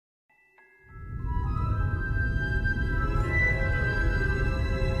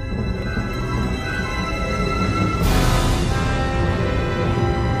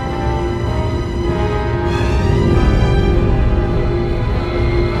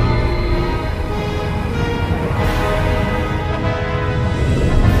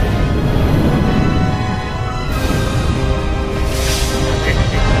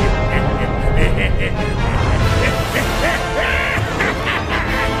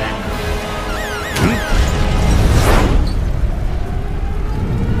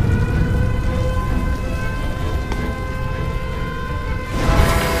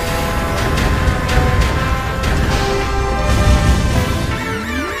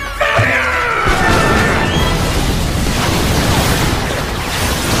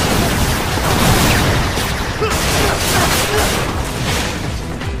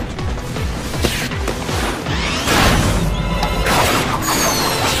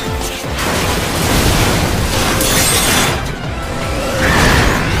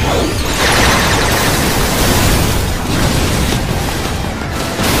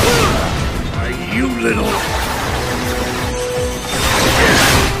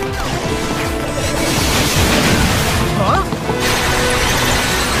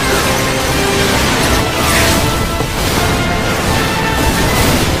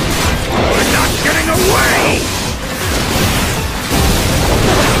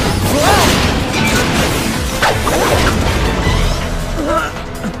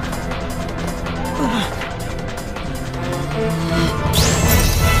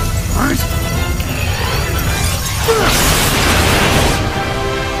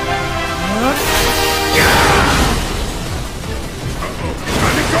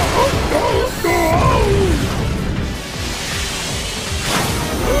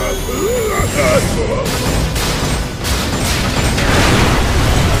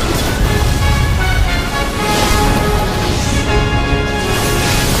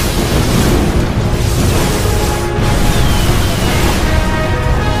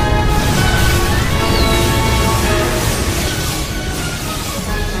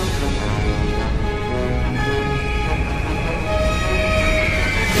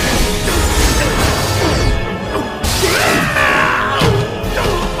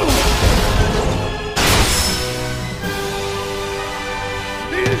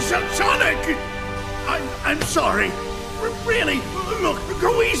Sonic! I'm sorry. Really, look,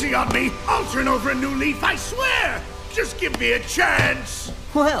 go easy on me. I'll turn over a new leaf, I swear. Just give me a chance.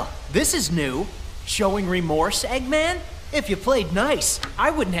 Well, this is new. Showing remorse, Eggman? If you played nice, I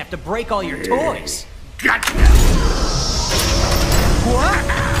wouldn't have to break all your toys. Gotcha!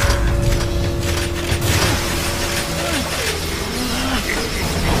 What?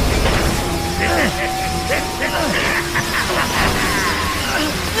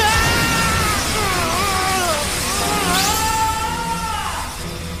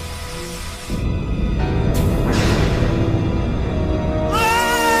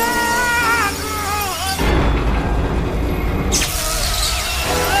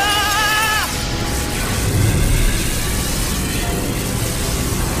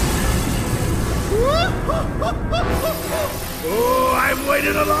 Oh, I've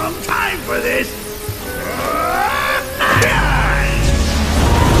waited a long time for this.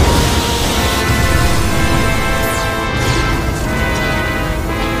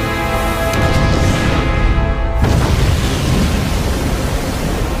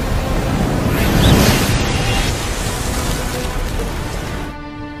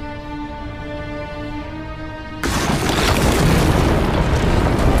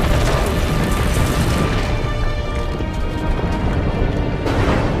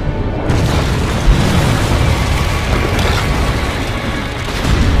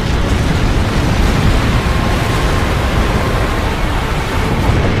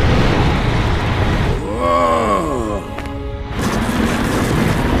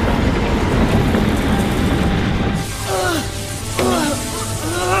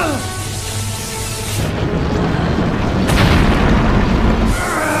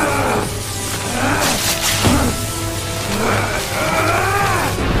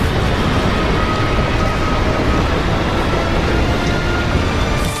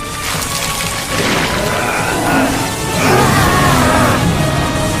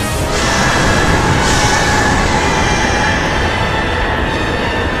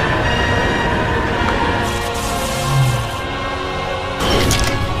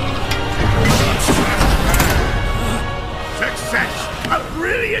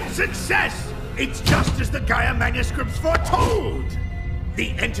 Success! It's just as the Gaia manuscripts foretold! The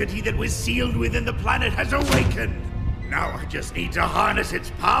entity that was sealed within the planet has awakened. Now I just need to harness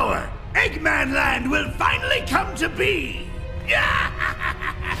its power. Eggman Land will finally come to be!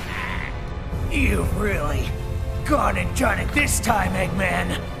 You've really gone and done it this time,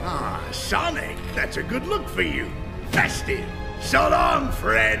 Eggman. Ah, Sonic, that's a good look for you. Festive. So long,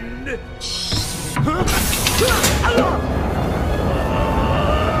 friend.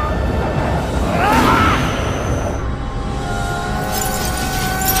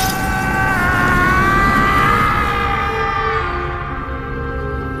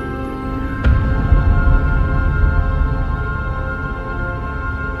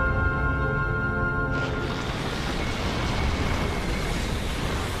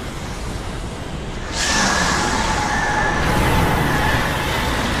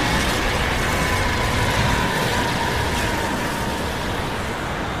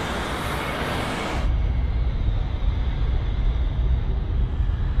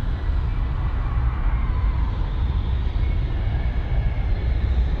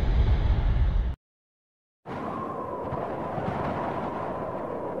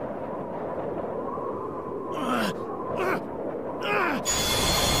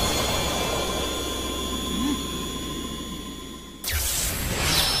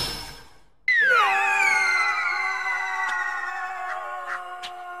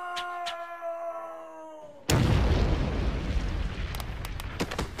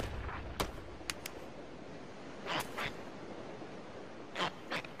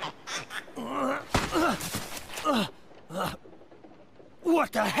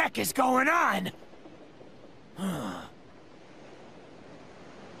 What the heck is going on? Huh?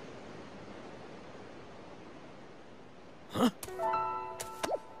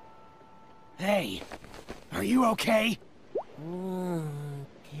 Hey, are you okay?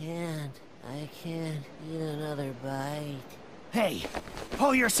 I can't eat another bite. Hey,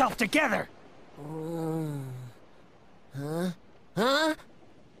 pull yourself together! Huh? Huh?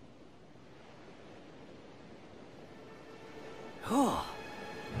 Oh.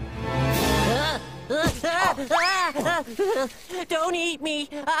 Don't eat me!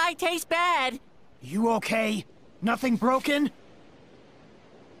 I taste bad! You okay? Nothing broken?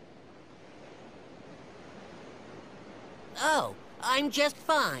 Oh, I'm just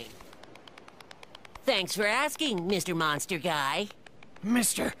fine. Thanks for asking, Mr. Monster Guy.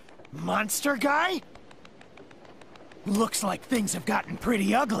 Mr. Monster Guy? Looks like things have gotten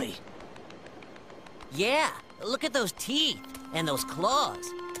pretty ugly. Yeah, look at those teeth and those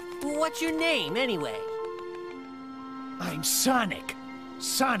claws. What's your name, anyway? I'm Sonic.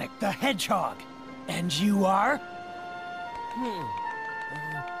 Sonic the Hedgehog. And you are?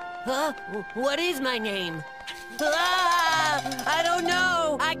 Huh? What is my name? Ah! I don't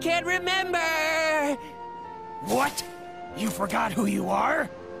know! I can't remember! What? You forgot who you are?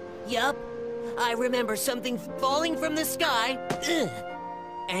 Yup. I remember something falling from the sky,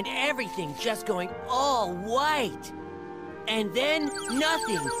 and everything just going all white. And then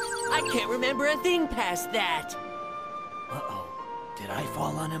nothing. I can't remember a thing past that. Uh-oh. Did I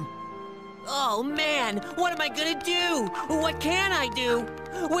fall on him? Oh man, what am I gonna do? What can I do?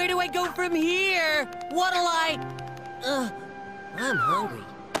 Where do I go from here? What'll I... I'm hungry.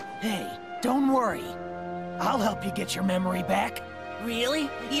 Hey, don't worry. I'll help you get your memory back. Really?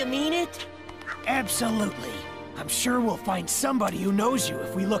 You mean it? Absolutely. I'm sure we'll find somebody who knows you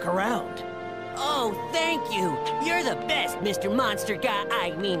if we look around. Oh, thank you. You're the best, Mr. Monster Guy.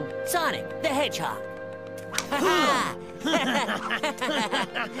 I mean, Sonic the Hedgehog. Ha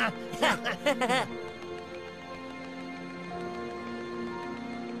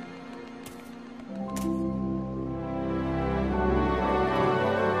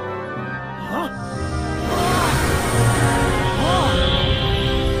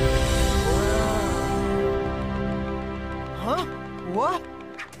Huh? What?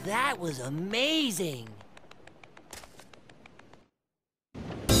 That was amazing.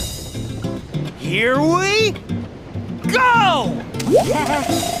 Here we go!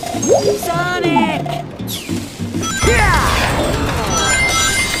 Sonic!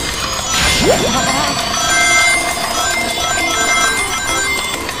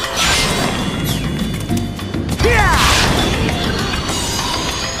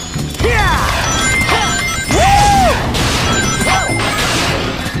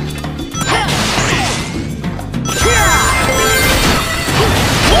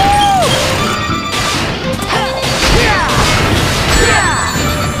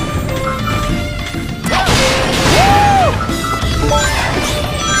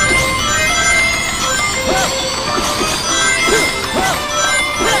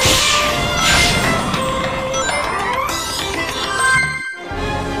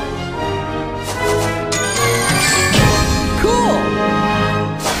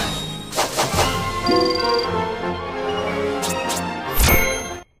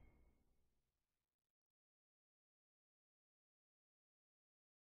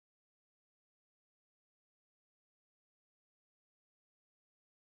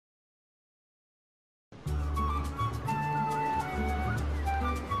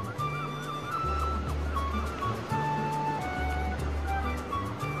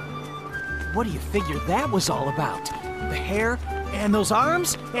 What do you figure that was all about? The hair, and those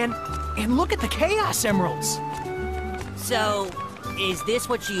arms, and look at the Chaos Emeralds! So, is this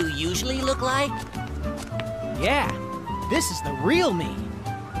what you usually look like? Yeah, this is the real me.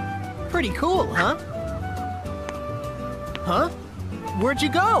 Pretty cool, huh? Huh? Where'd you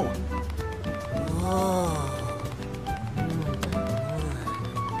go? Oh.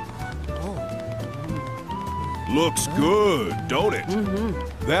 Looks good, don't it?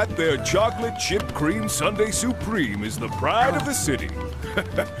 That there chocolate chip cream sundae supreme is the pride of the city.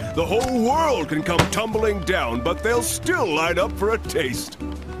 The whole world can come tumbling down, but they'll still line up for a taste.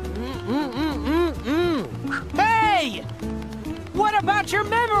 Hey! What about your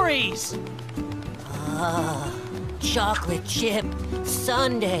memories? Chocolate chip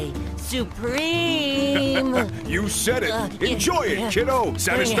sundae supreme. You said it. Enjoy it, kiddo.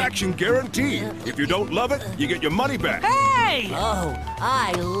 Satisfaction guaranteed. If you don't love it, you get your money back. Hey! Oh,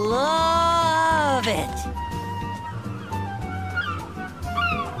 I love it.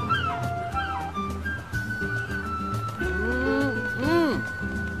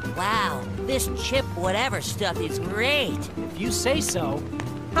 Wow, this chip whatever stuff is great. If you say so.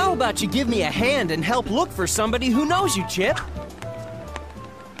 How about you give me a hand and help look for somebody who knows you, Chip?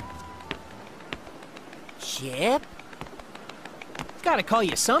 Chip? Gotta call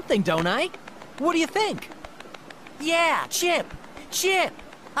you something, don't I? What do you think? Yeah, Chip. Chip.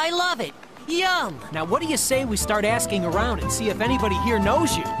 I love it. Yum. Now what do you say we start asking around and see if anybody here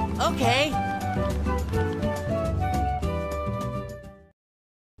knows you? Okay.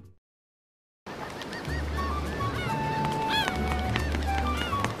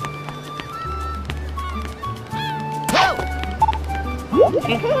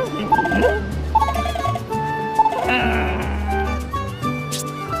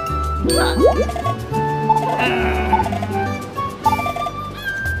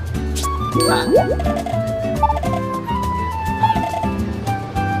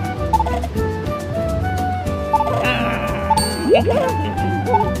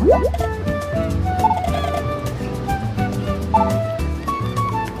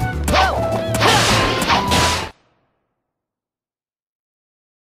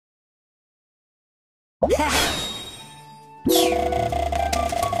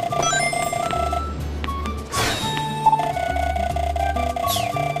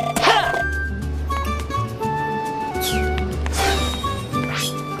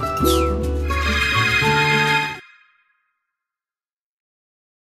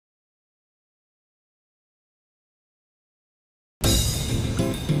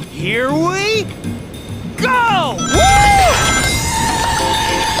 Here we